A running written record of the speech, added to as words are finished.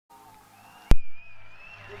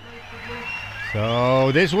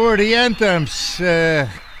So these were the anthems.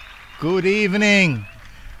 Good evening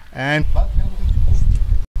and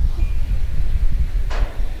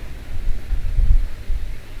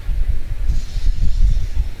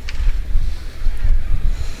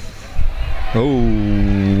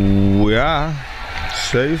oh yeah,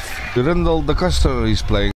 safe. Rendel de Caster is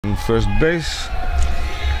playing first base.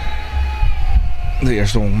 De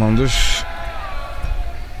eerste honkman dus.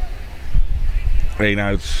 1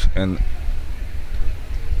 uit en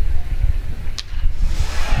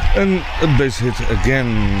a base hit again.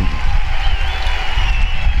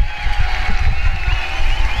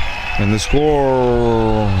 And the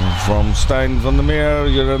score from Stijn van der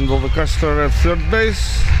Meer, Rendel de Caster at third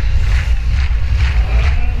base.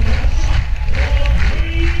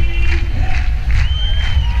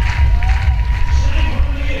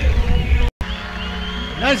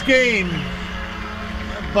 nice game,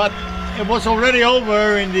 but it was already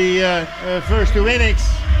over in the first 2 innings.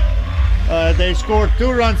 They scored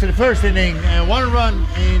 2 runs in the first inning and 1 run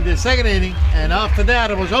in the second inning, and after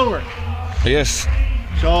that it was over. Yes.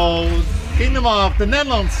 So Kingdom of the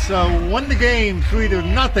Netherlands won the game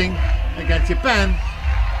 3-0 against Japan.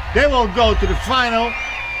 They will go to the final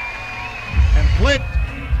and play.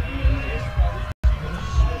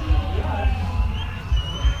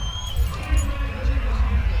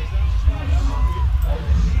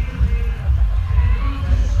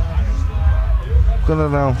 Kan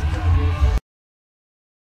dat nou?